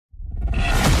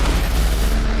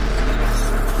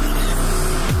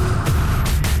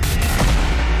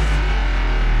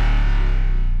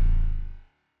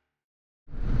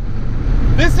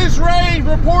Trey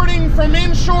reporting from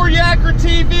Inshore Yaker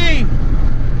TV.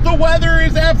 The weather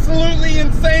is absolutely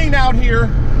insane out here.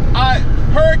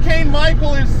 Hurricane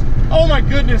Michael is, oh my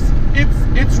goodness,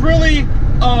 it's really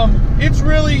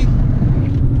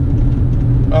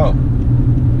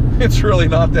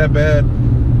not that bad.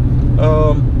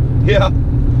 Yeah,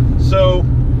 so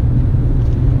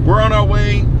we're on our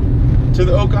way to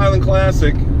the Oak Island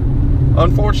Classic.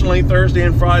 Unfortunately, Thursday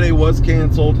and Friday was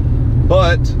canceled,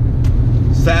 but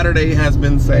Saturday has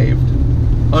been saved.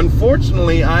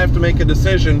 Unfortunately, I have to make a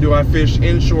decision. Do I fish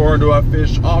inshore or do I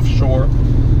fish offshore?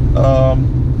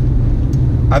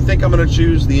 I think I'm going to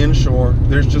choose the inshore.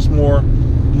 There's just more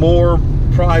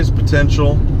prize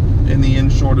potential in the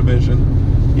inshore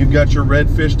division. You've got your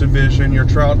redfish division, your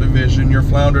trout division, your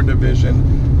flounder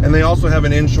division, and they also have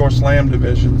an inshore slam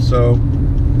division. So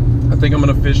I think I'm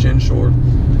going to fish inshore.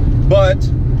 But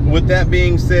with that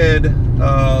being said,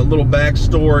 a little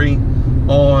backstory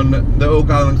on the Oak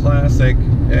Island Classic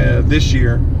this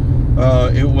year.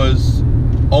 It was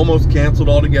almost canceled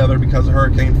altogether because of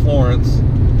Hurricane Florence.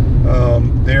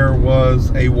 There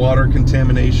was a water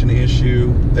contamination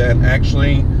issue that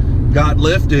actually got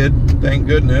lifted, thank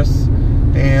goodness.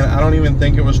 And I don't even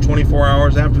think it was 24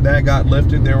 hours after that got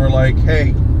lifted. They were like,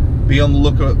 hey, be on the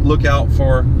lookout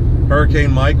for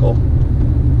Hurricane Michael.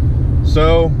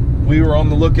 So we were on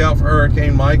the lookout for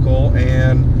Hurricane Michael,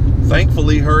 and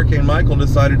thankfully Hurricane Michael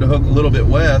decided to hook a little bit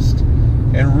west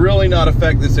and really not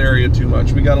affect this area too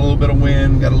much. We got a little bit of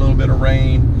wind, got a little bit of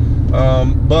rain,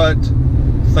 but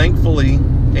thankfully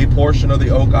a portion of the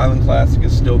Oak Island Classic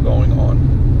is still going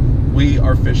on. We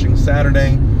are fishing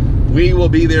Saturday. We will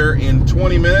be there in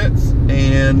 20 minutes,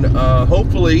 and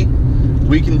hopefully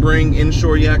we can bring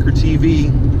Inshore Yaker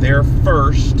TV their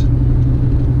first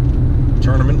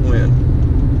tournament win.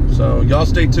 So y'all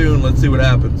stay tuned, let's see what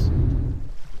happens.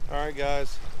 All right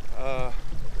guys,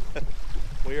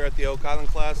 we are at the Oak Island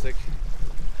Classic,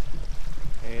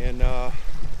 and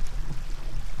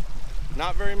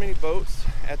not very many boats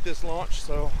at this launch,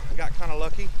 so I got kind of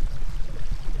lucky.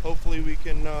 Hopefully we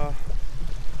can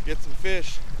get some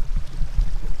fish.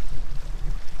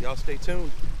 Y'all stay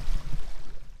tuned.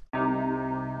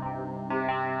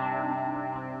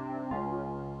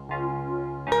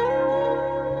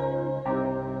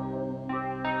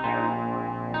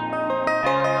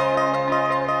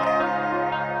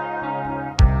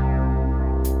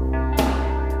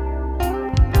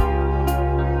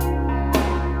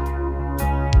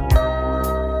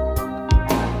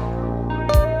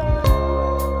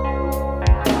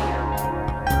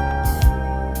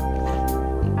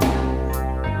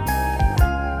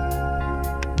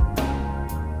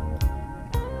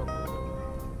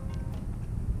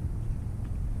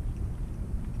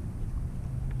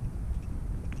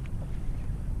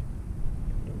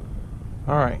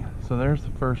 All right, so there's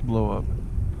the first blow up.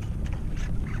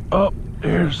 Oh,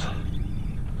 there's,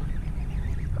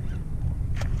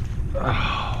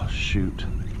 oh shoot,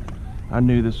 I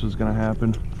knew this was gonna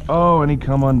happen. Oh, and he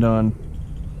come undone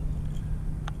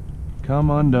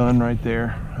right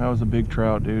there. That was a big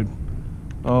trout, dude.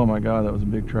 Oh my god, that was a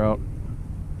big trout.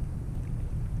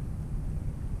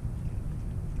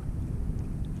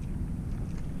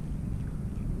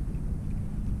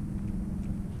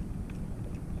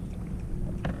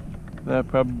 That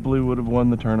probably would have won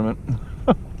the tournament.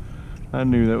 I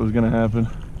knew that was going to happen.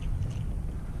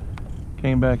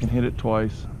 Came back and hit it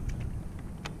twice.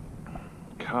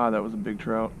 God, that was a big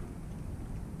trout.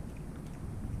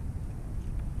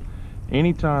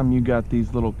 Anytime you got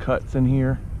these little cuts in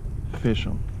here, fish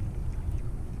them.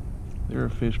 There are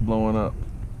fish blowing up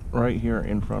right here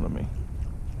in front of me.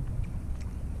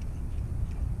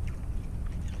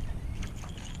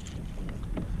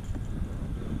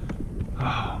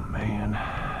 Oh man,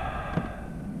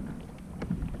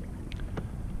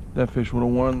 that fish would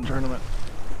have won the tournament.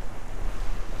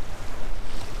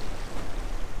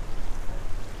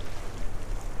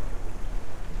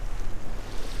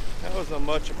 That was a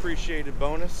much appreciated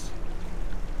bonus.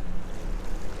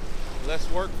 Less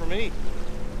work for me.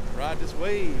 Ride this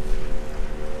wave.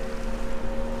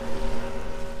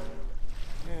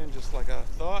 And just like I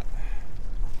thought,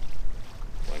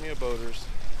 plenty of boaters.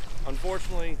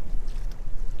 Unfortunately,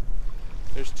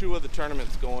 there's two other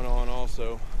tournaments going on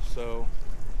also, so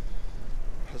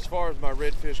as far as my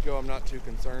redfish go, I'm not too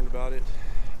concerned about it.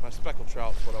 My speckled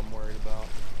trout's what I'm worried about.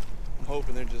 I'm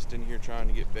hoping they're just in here trying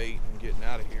to get bait and getting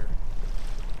out of here.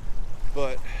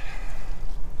 But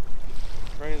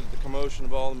praying that the commotion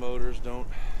of all the motors don't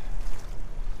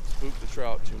spook the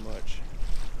trout too much.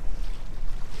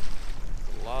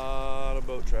 A lot of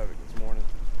boat traffic this morning.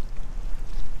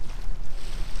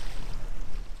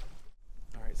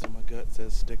 All right, so my gut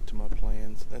says stick to my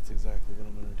plans. That's exactly what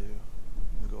I'm going to do.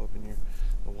 I'm going to go up in here.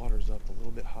 The water's up a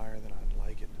little bit higher than I'd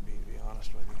like it to be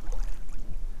honest with you.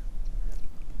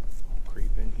 I'll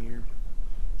creep in here.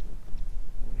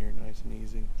 In here nice and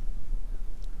easy.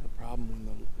 The problem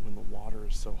when the water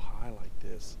is so high like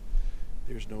this,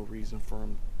 there's no reason for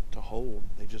them to hold.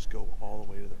 They just go all the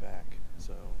way to the back.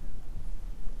 So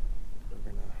we're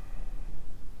going to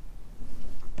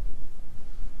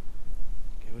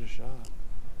give it a shot.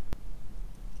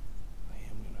 I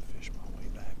am going to fish my way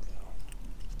back though.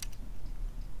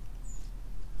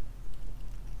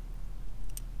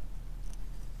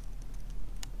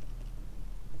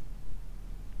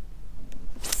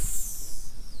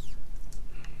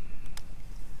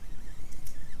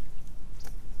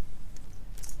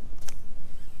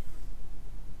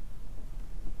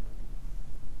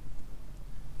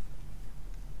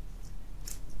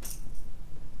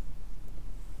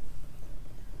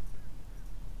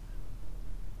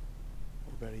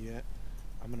 Better yet,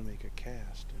 I'm going to make a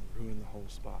cast and ruin the whole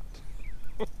spot.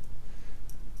 Golly.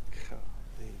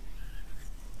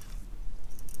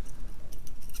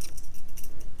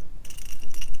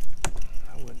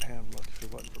 I wouldn't have luck if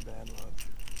it wasn't for bad luck.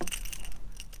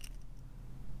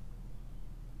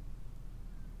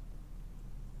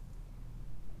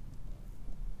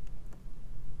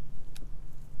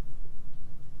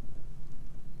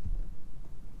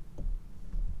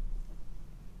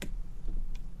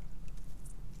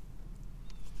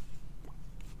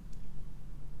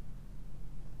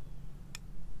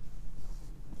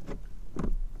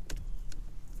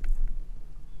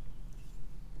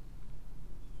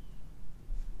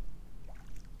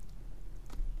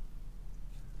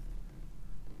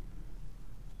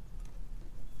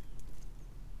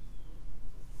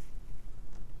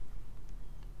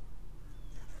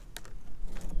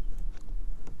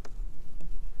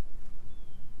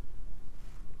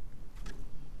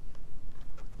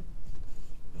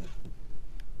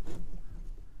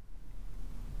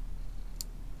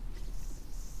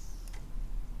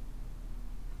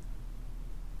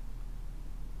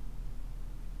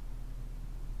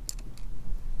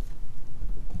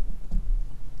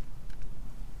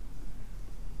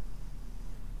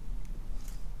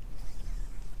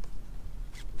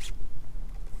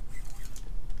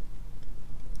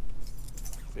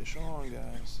 Fish on,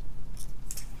 guys.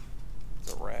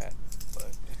 It's a rat,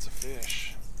 but it's a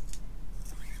fish.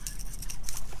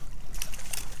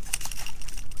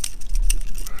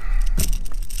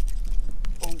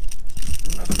 Oh,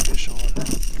 another fish on.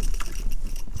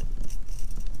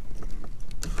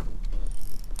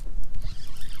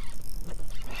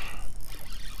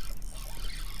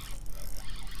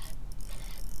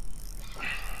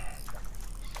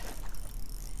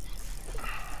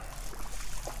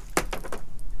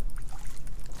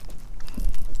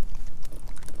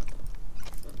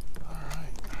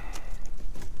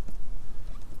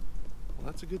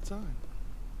 That's a good sign.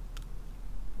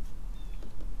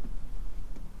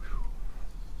 Whew.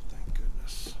 Thank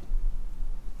goodness.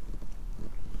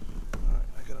 Alright,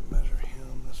 I gotta measure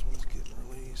him. This one's getting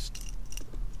released.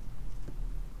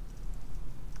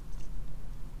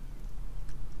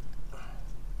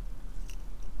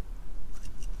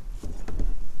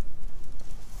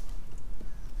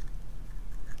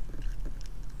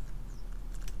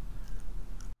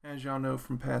 As y'all know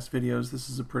from past videos, this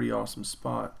is a pretty awesome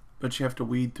spot, but you have to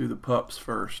weed through the pups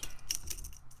first.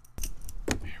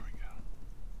 Here we go.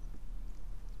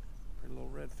 Pretty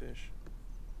little redfish.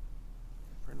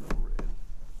 Pretty little red.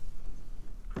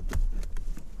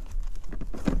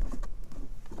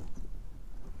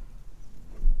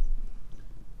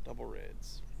 Double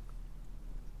reds.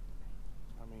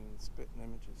 I mean, spitting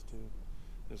images too.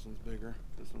 This one's bigger.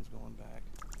 This one's going back.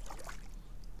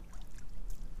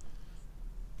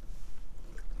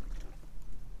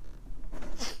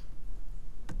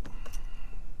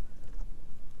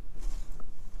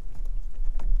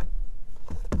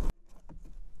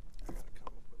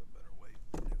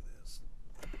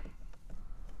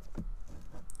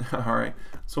 Alright,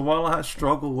 so while I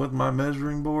struggle with my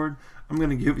measuring board, I'm going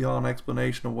to give y'all an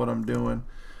explanation of what I'm doing.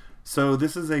 So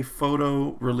this is a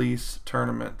photo release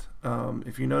tournament.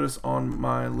 If you notice on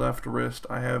my left wrist,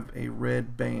 I have a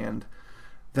red band.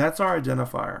 That's our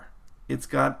identifier. It's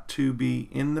got to be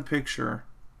in the picture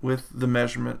with the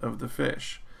measurement of the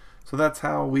fish. So that's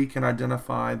how we can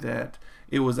identify that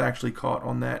it was actually caught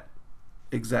on that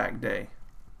exact day.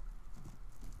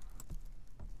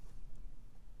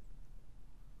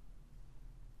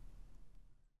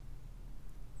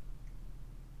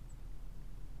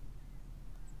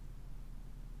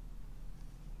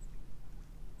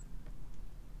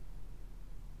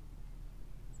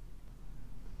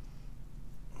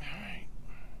 Alright.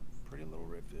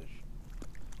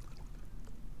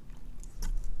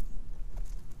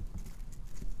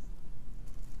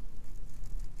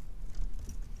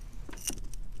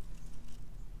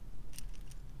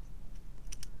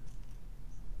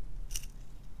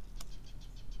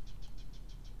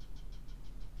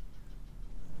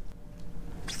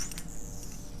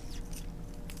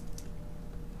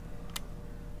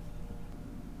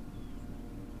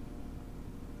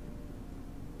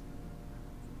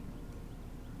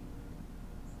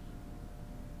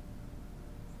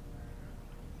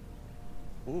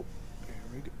 Oh, here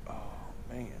we go. Oh,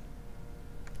 man.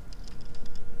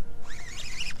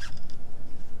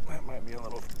 That might be a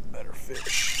little better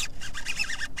fish.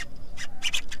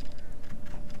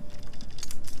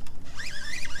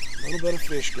 A little better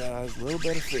fish, guys. A little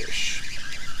better fish.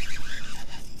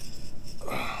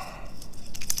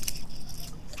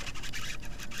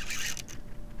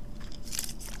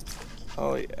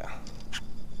 Oh, yeah.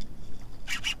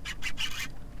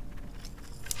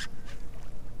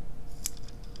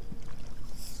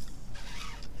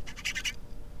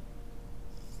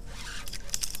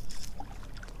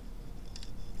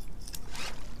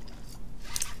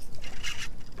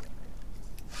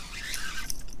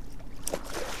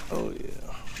 Oh,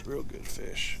 yeah. Real good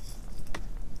fish.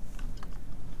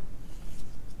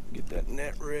 Get that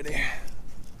net ready.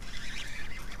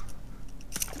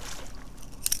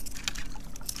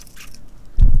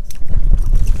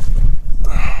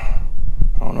 I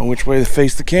don't know which way to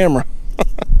face the camera.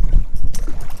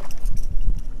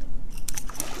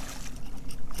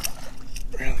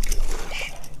 Really good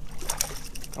fish.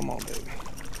 Come on, baby.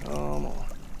 Come on.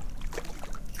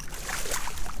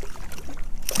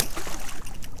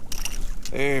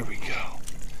 There we go.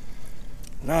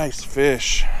 Nice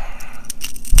fish.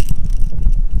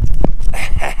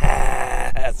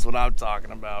 That's what I'm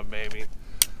talking about, baby.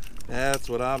 That's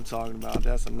what I'm talking about.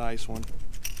 That's a nice one.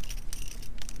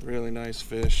 Really nice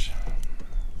fish.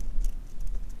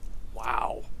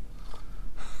 Wow.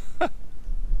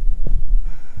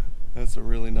 That's a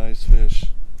really nice fish.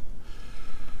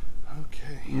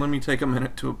 Okay. Let me take a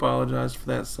minute to apologize for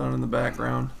that sun in the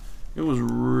background. It was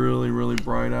really, really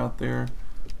bright out there.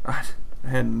 I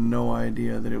had no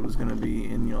idea that it was going to be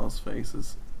in y'all's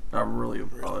faces. I really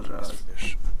apologize.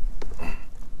 Fish.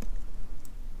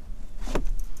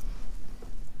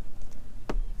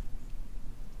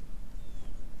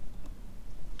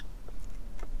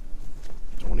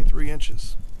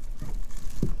 Inches.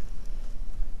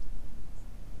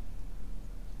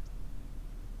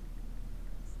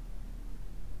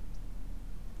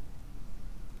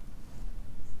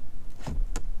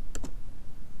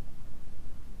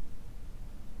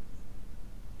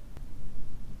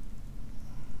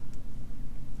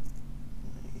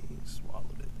 He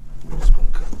swallowed it. We're just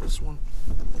going to cut this one.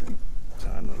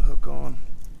 Tie another hook on.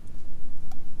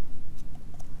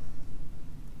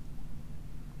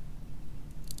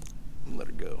 Let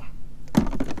her go.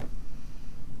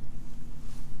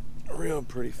 A real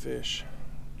pretty fish.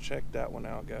 Check that one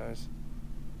out, guys.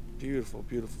 Beautiful,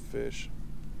 beautiful fish.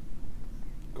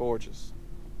 Gorgeous.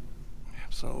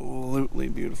 Absolutely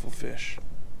beautiful fish.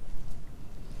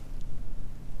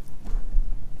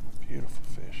 Beautiful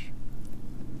fish.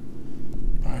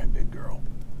 All right, big girl.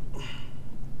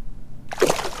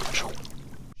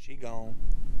 She gone.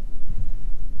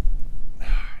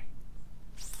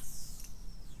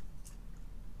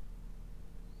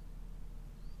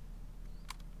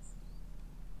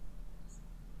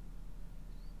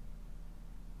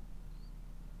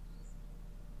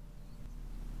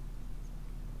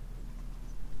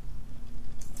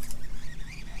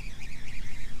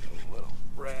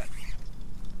 Rat.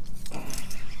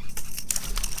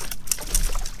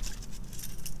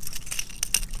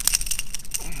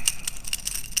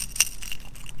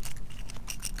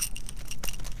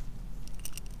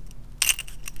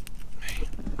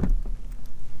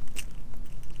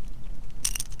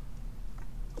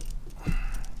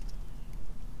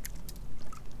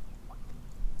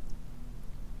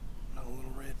 Another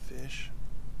little red fish.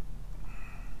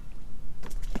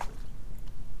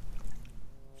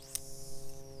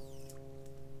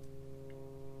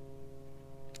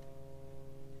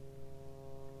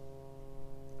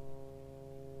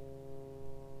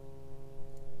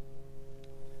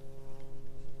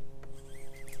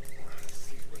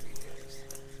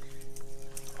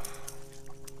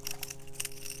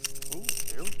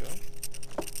 There we go.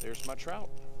 There's my trout.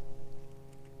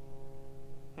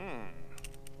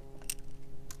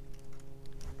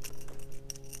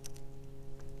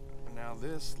 Now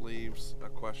this leaves a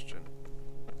question.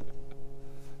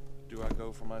 Do I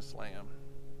go for my slam?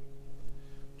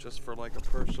 Just for like a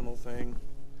personal thing,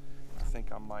 I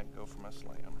think I might go for my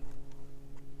slam.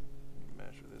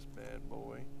 Measure this bad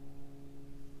boy.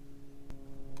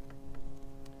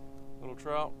 Little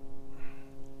trout.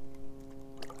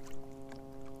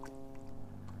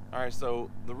 Alright, so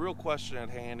the real question at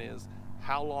hand is,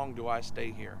 how long do I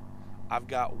stay here? I've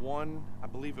got one, I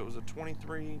believe it was a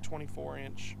 23, 24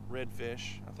 inch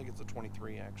redfish. I think it's a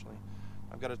 23 actually.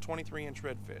 I've got a 23 inch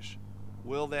redfish.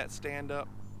 Will that stand up?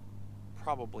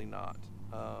 Probably not.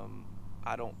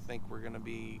 I don't think we're going to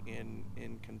be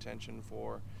in contention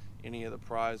for any of the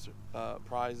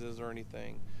prizes or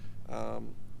anything.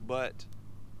 But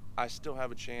I still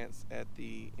have a chance at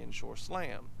the Inshore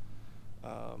Slam.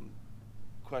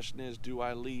 Question is, do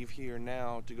I leave here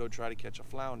now to go try to catch a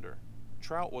flounder?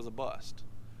 Trout was a bust.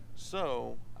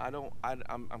 So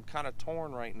I'm kind of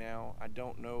torn right now. I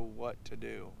don't know what to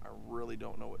do. I really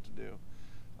don't know what to do.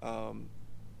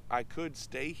 I could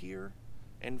stay here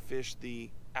and fish the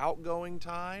outgoing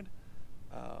tide.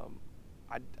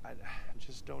 I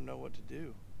just don't know what to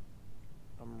do.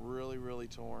 I'm really, really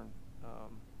torn.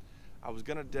 I was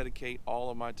gonna dedicate all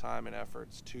of my time and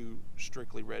efforts to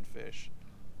strictly redfish,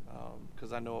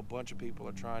 because I know a bunch of people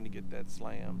are trying to get that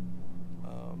slam.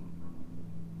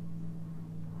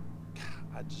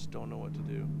 I just don't know what to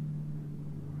do.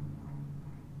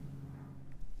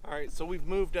 All right, so we've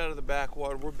moved out of the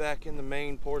backwater. We're back in the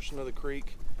main portion of the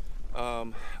creek.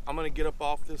 I'm gonna get up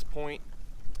off this point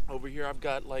over here. I've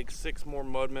got like 6 more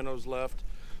mud minnows left,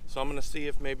 so I'm gonna see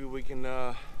if maybe we can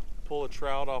pull a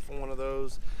trout off of one of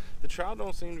those. The trout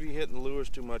don't seem to be hitting the lures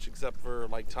too much except for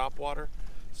like top water,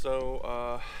 so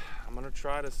I'm gonna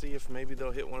try to see if maybe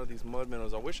they'll hit one of these mud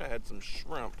minnows. I wish I had some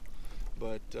shrimp,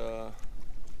 but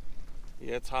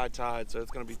yeah, it's high tide, so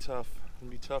it's gonna be tough. It's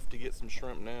gonna be tough to get some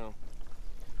shrimp now.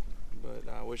 But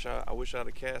I wish I'd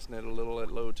have cast net a little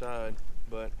at low tide.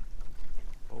 But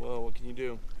oh well, what can you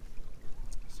do?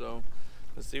 So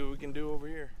let's see what we can do over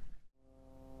here.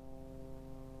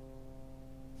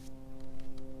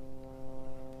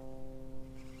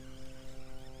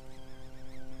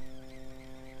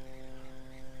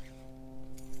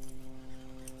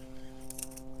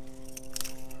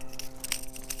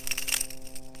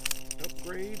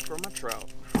 Upgrade for my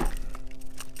trout.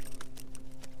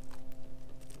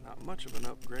 Not much of an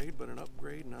upgrade, but an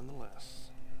upgrade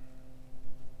nonetheless.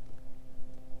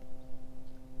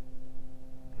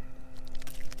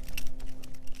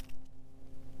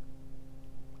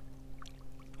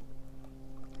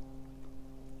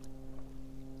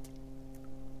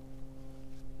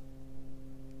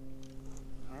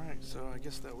 Alright, so I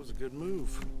guess that was a good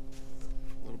move.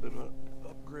 A little bit of an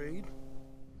upgrade.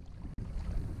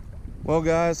 Well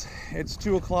guys, it's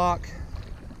 2 o'clock.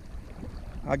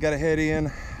 I gotta head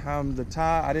in. The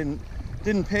tide, I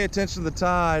didn't pay attention to the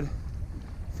tide.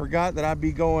 Forgot that I'd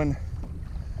be going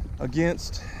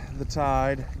against the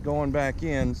tide going back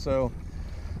in, so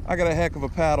I got a heck of a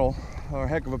paddle, or a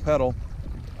heck of a pedal,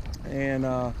 and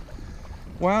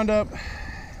wound up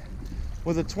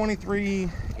with a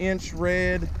 23-inch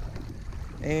red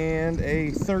and a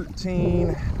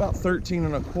about 13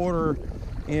 and a quarter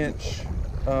inch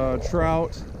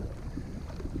trout.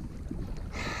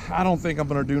 I don't think I'm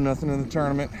gonna do nothing in the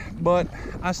tournament, but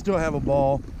I still have a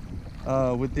ball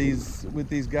with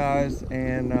these guys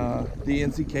and the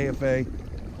Nckfa.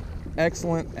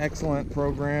 Excellent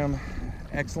program,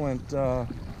 excellent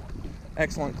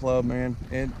club, man.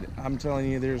 And I'm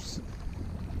telling you,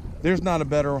 there's not a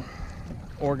better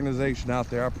organization out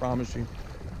there, I promise you.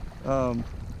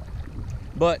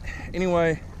 But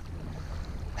anyway,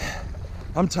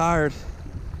 I'm tired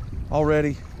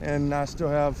already, and I still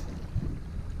have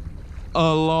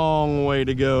a long way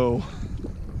to go.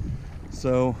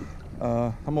 So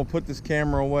I'm gonna put this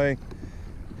camera away,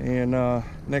 and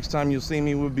next time you'll see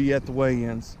me, we'll be at the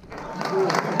weigh-ins. All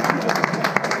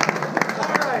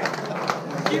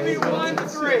right, give me 1 to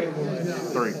 3.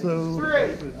 3.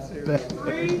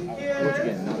 3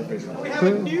 is, we have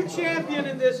a new champion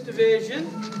in this division.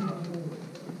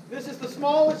 This is the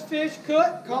smallest fish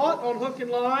caught on hook and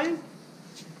line.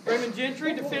 Raymond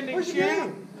Gentry, defending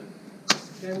champ.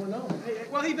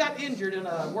 Well, he got injured in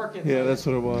a work incident. Yeah, that's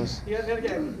what it was. Yeah,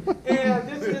 okay. And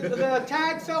the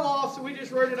tag fell off, so we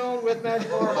just rode it on with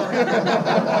Magic Harbor.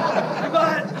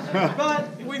 but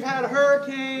we've had a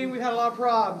hurricane, we've had a lot of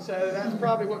problems, so that's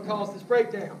probably what caused this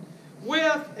breakdown.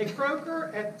 With a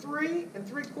croaker at 3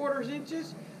 3/4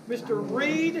 inches, Mr.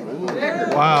 Reed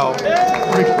Yaker. Wow.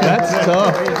 That's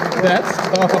tough. That's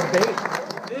tough.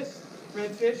 This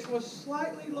redfish was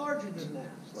slightly larger than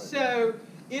that. So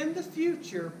in the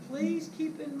future, please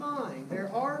keep in mind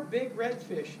there are big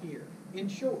redfish here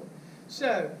inshore.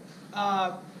 So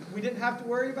we didn't have to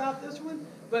worry about this one,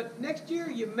 but next year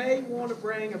you may want to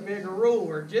bring a bigger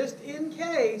ruler just in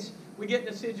case we get in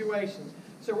a situation.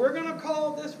 So we're going to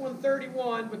call this one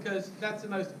 31 because that's the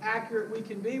most accurate we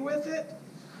can be with it.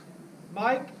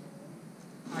 Mike,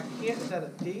 I can't, is that a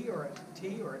D or a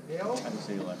T or an L? I can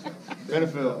see you later.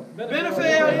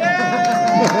 Benefield, yay!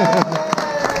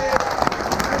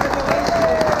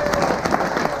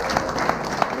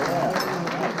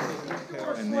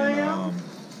 Slam.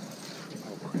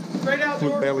 Great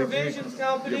Outdoor Provisions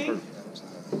Company.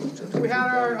 We had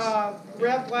our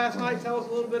rep last night tell us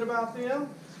a little bit about them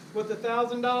with the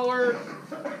 $1,000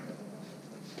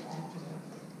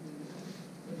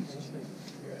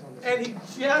 And he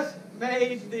just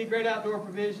made the Great Outdoor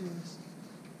Provisions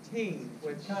team,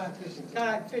 which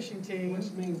kayak fishing team.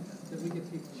 Which means that we get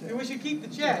to keep the check. We should keep the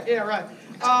check. Yeah, right.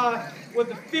 With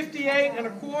the 58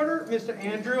 1/4, Mr.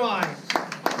 Andrew Irons.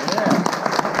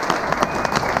 Yeah.